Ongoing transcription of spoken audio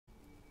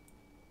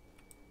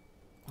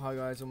Hi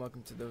guys and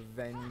welcome to the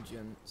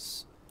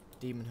Vengeance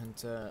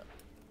DemonHunter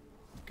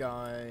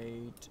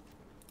guide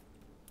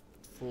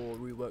for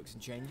reworks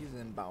and changes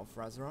in Battle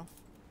for Azeroth.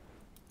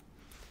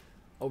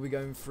 I'll be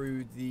going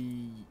through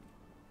the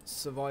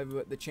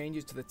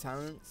changes to the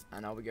talents,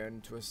 and I'll be going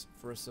to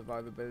for a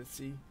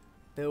survivability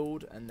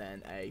build and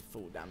then a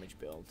full damage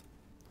build.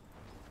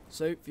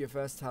 So for your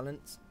first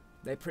talent,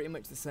 they're pretty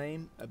much the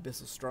same.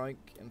 Abyssal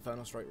Strike,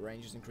 Infernal Strike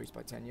range is increased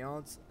by 10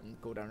 yards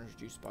and cooldown is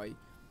reduced by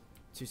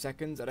 2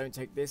 seconds. I don't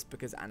take this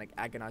because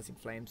Agonizing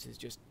Flames is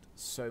just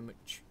so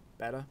much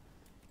better.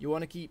 You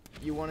want to keep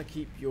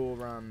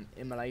your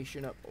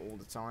immolation up all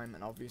the time,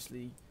 and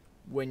obviously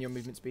when your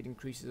movement speed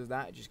increases with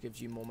that, it just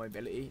gives you more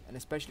mobility, and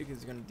especially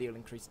because it's going to deal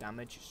increased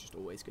damage, it's just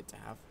always good to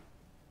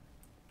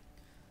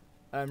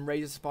have.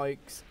 Razor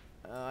Spikes,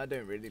 I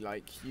don't really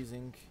like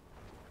using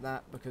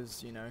that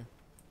because, you know,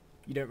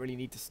 you don't really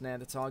need to snare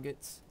the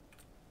targets,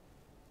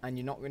 and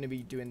you're not going to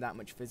be doing that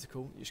much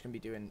physical, you're just going to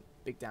be doing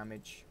big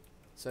damage.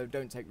 So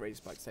don't take Razor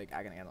Spikes, take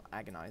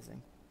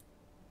Agonizing.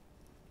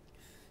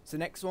 So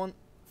next one,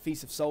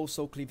 Feast of Souls.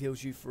 Soul Cleave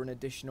heals you for an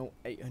additional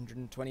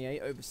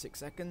 828 over 6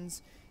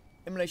 seconds.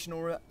 Immolation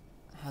Aura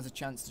has a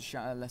chance to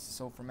shatter lesser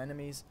soul from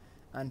enemies,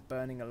 and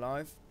Burning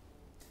Alive.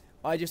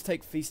 I just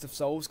take Feast of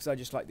Souls because I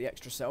just like the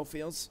extra self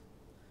heals,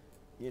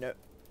 you know,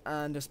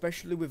 and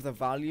especially with the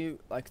value,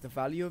 the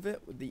value of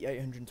it with the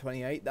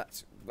 828,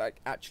 that's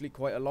like actually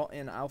quite a lot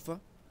in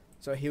alpha,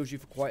 so it heals you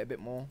for quite a bit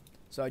more.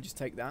 So I just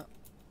take that.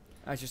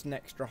 That's just an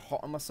extra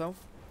hot on myself.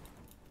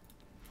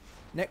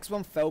 Next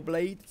one,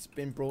 Fellblade. It's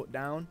been brought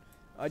down.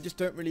 I just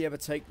don't really ever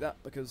take that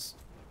because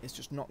it's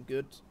just not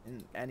good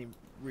in any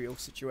real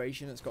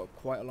situation. It's got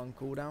quite a long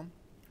cooldown.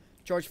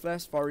 Charge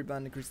Flash, Fiery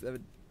Band increases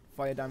the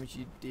fire damage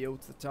you deal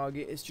to the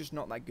target. It's just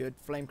not that good.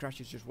 Flame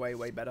Crash is just way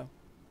better.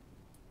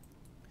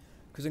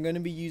 Because I'm going to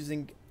be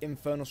using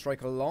Infernal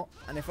Strike a lot,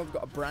 and if I've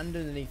got a brand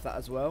underneath that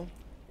as well,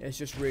 it's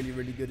just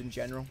really good in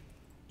general.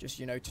 Just,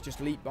 you know, to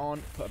just leap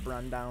on, put a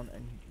brand down,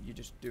 and you're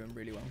just doing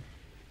really well.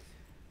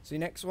 So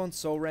your next one,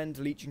 Soul Rend,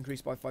 Leech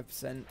increased by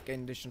 5%,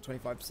 gain additional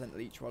 25%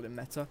 Leech while in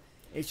meta.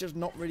 It's just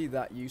not really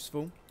that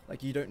useful.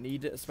 Like, you don't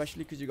need it,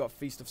 especially because you've got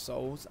Feast of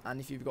Souls, and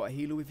if you've got a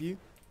healer with you,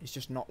 it's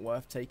just not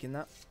worth taking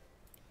that.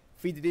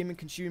 Feed the Demon,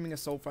 consuming a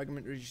Soul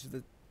Fragment reduces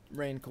the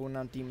rain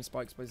cooldown Demon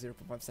Spikes by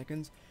 0.5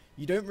 seconds.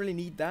 You don't really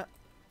need that,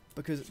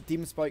 because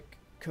Demon Spike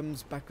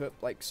comes back up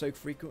like so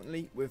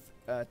frequently with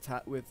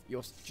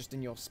just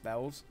in your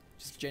spells.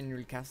 Just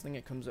generally casting,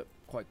 it comes up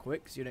quite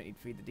quick, so you don't need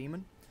to feed the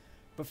demon.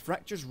 But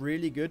Fracture's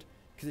really good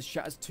because it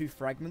shatters 2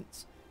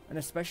 fragments, and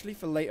especially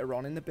for later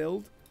on in the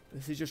build,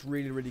 this is just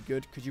really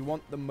good because you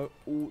want the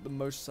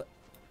most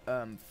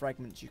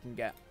fragments you can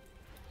get.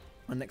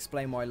 And I'll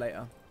explain why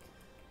later.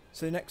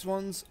 So the next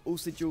ones, all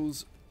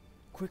sigils,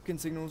 quicken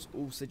signals,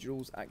 all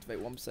sigils activate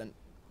 1%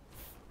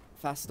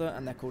 faster,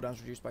 and their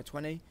cooldowns reduced by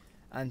 20.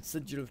 And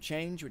Sigil of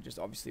Change, which is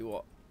obviously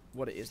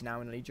what it is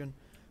now in Legion.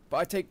 But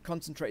I take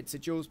concentrated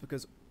sigils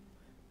because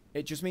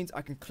it just means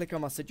I can click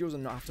on my sigils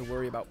and not have to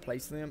worry about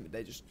placing them.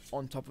 They're just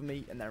on top of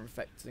me and their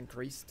effect is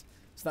increased.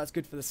 So that's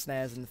good for the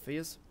snares and the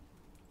fears.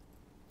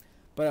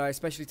 But I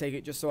especially take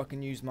it just so I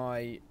can use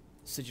my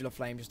Sigil of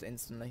Flame just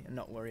instantly and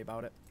not worry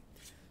about it.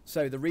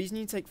 So the reason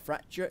you take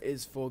Fracture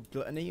is for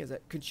Gluttony, is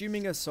that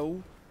consuming a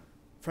soul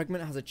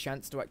fragment has a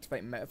chance to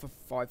activate meta for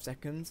 5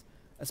 seconds.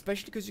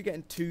 Especially because you're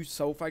getting 2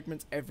 soul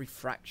fragments every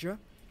Fracture.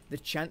 The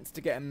chance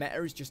to get a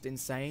meta is just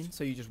insane,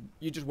 so you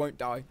just won't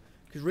die.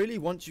 Because really,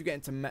 once you get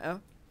into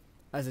meta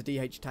as a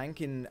DH tank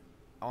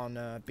on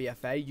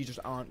BFA, you just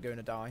aren't going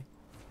to die,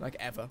 like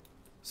ever.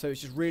 So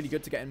it's just really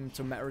good to get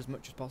into meta as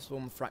much as possible,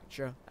 and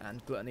Fracture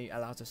and Gluttony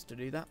allows us to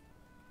do that.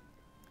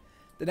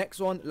 The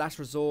next one, Last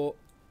Resort,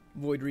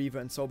 Void Reaver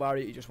and Soul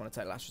Barrier. You just want to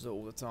take Last Resort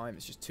all the time.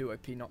 It's just too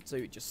OP not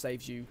to. It just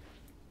saves you,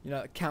 you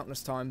know,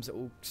 countless times it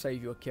will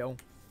save you a kill.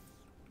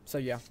 So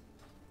yeah.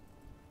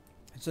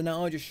 So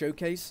now I just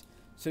showcase.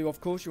 So of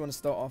course you want to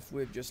start off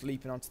with just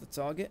leaping onto the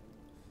target.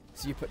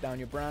 So you put down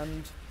your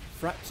brand,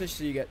 Fracture,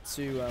 so you get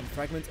 2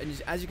 fragments,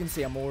 and as you can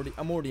see, I'm already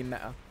in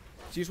meta.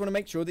 So you just want to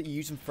make sure that you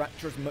use some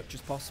Fracture as much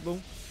as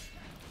possible,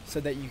 so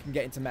that you can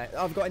get into meta.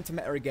 I've got into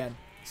meta again,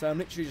 so I'm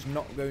literally just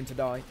not going to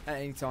die at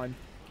any time.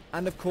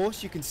 And of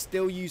course you can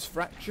still use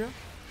Fracture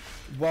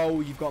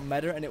while you've got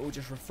meta, and it will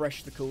just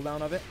refresh the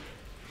cooldown of it.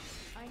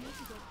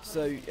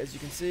 So as you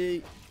can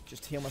see,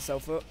 just heal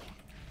myself up.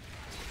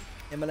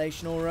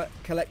 Immolation Aura,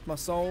 collect my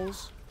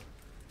souls,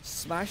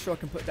 smash so I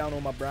can put down all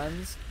my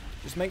brands.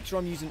 Just make sure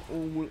I'm using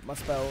all my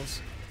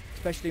spells,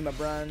 especially my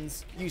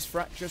brands. Use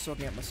Fracture so I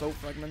can get my soul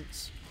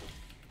fragments.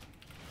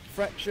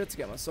 Fracture to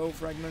get my soul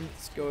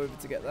fragments, go over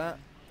to get that.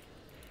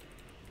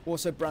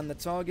 Also brand the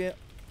target.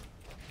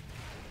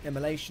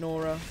 Immolation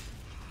Aura.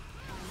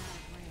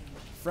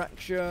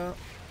 Fracture.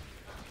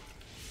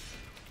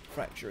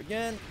 Fracture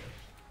again.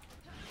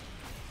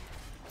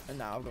 And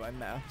now I've got my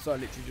meta, so I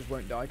literally just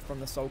won't die from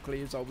the soul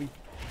cleaves I'll be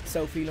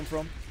self-healing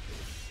from.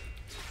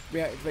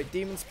 Reactivate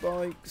Demon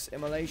Spikes,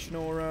 Immolation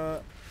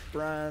Aura,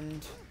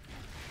 Brand,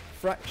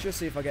 Fracture,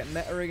 see if I get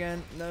meta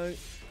again. No.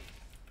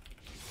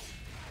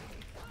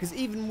 Because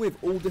even with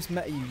all this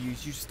meta you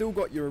use, you've still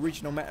got your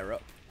original meta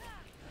up.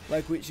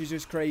 Like, which is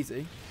just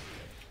crazy.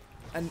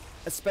 And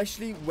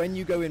especially when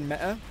you go in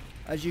meta,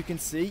 as you can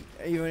see,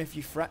 even if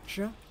you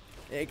fracture,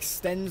 it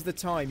extends the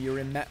time you're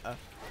in meta.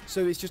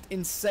 So it's just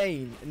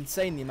insane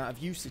the amount of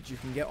usage you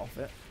can get off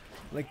it.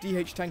 Like,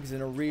 DH Tank is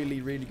in a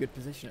really, really good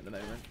position at the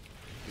moment.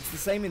 It's the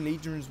same in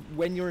Legions.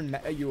 When you're in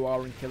meta, you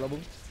are unkillable.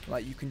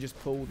 Like, you can just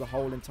pull the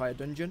whole entire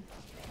dungeon.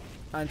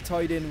 And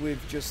tied in with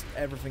just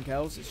everything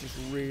else, it's just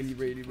really,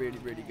 really, really,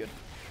 really good.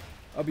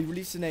 I'll be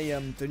releasing a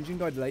dungeon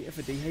guide later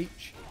for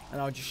DH, and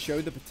I'll just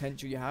show the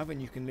potential you have,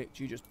 and you can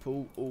literally just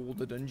pull all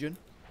the dungeon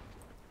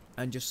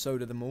and just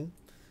soda them all.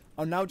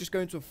 I'll now just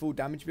go into a full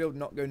damage build,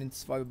 not going into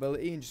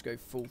survivability, and just go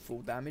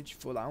full damage,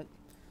 full out.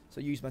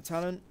 So use my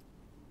talent,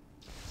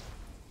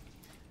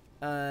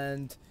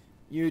 and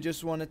you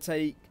just want to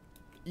take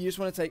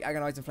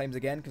Agonizing Flames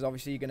again, because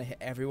obviously you're going to hit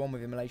everyone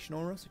with Immolation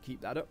Aura, so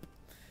keep that up.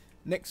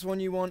 Next one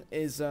you want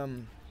is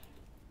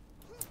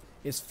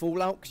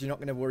Fallout, because you're not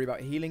going to worry about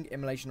healing.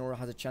 Immolation Aura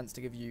has a chance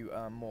to give you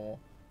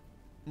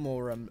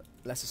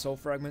lesser soul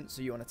fragments,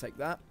 so you want to take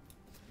that.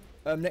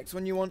 Next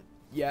one you want,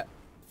 yeah,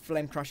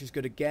 Flame Crash is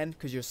good again,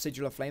 because your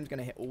Sigil of Flame is going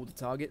to hit all the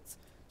targets.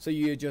 So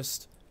you'll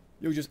just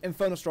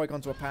Infernal Strike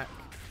onto a pack,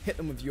 hit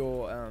them with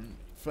your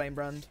Flame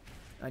Brand,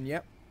 and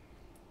yep.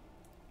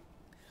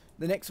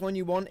 The next one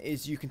you want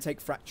is you can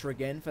take Fracture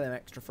again for them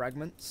extra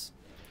fragments.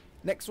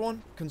 Next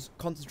one,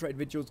 Concentrated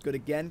Vigil is good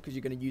again, because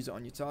you're going to use it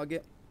on your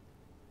target.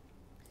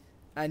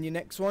 And your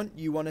next one,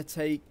 you want to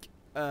take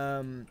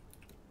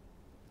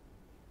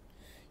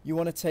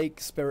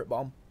Spirit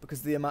Bomb,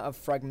 because the amount of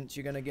fragments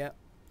you're going to get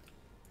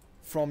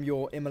from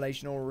your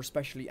Immolation Aura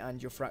especially,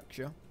 and your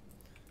Fracture.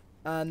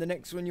 And the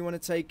next one you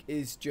want to take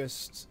is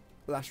just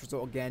Last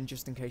Resort again,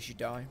 just in case you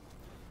die.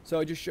 So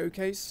I just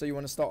showcase, so you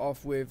want to start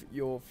off with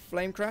your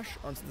Flame Crash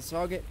onto the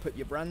target, put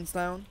your brands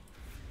down.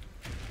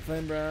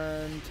 Flame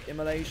Brand,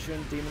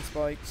 Immolation, Demon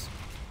Spikes.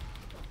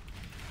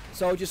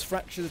 So I'll just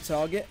fracture the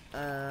target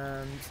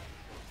and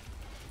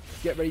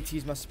get ready to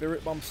use my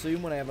Spirit Bomb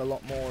soon when I have a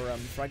lot more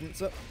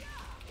fragments up.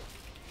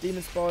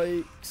 Demon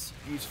Spikes,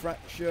 use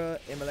Fracture,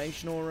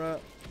 Immolation Aura,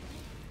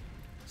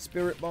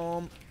 Spirit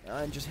Bomb,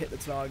 and just hit the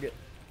target.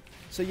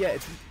 So yeah,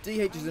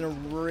 DH is in a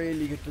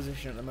really good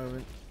position at the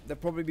moment. They'll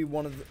probably be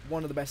one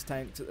of the best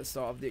tanks at the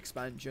start of the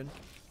expansion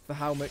for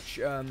how much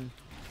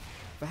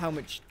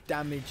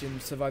damage and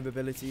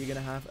survivability you're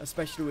gonna have,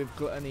 especially with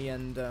Gluttony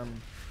and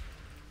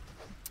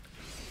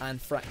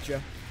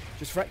Fracture.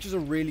 Just Fracture's a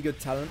really good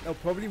talent. They'll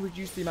probably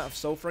reduce the amount of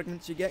soul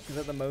fragments you get, because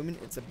at the moment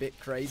it's a bit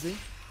crazy.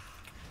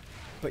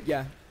 But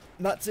yeah,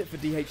 that's it for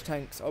DH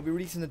tanks. I'll be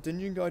releasing a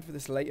dungeon guide for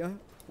this later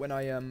when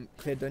I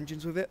clear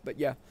dungeons with it. But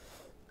yeah,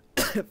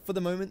 for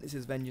the moment this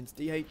is Vegance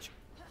DH.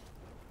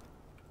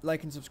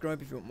 Like and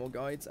subscribe if you want more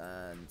guides,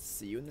 and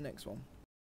see you in the next one.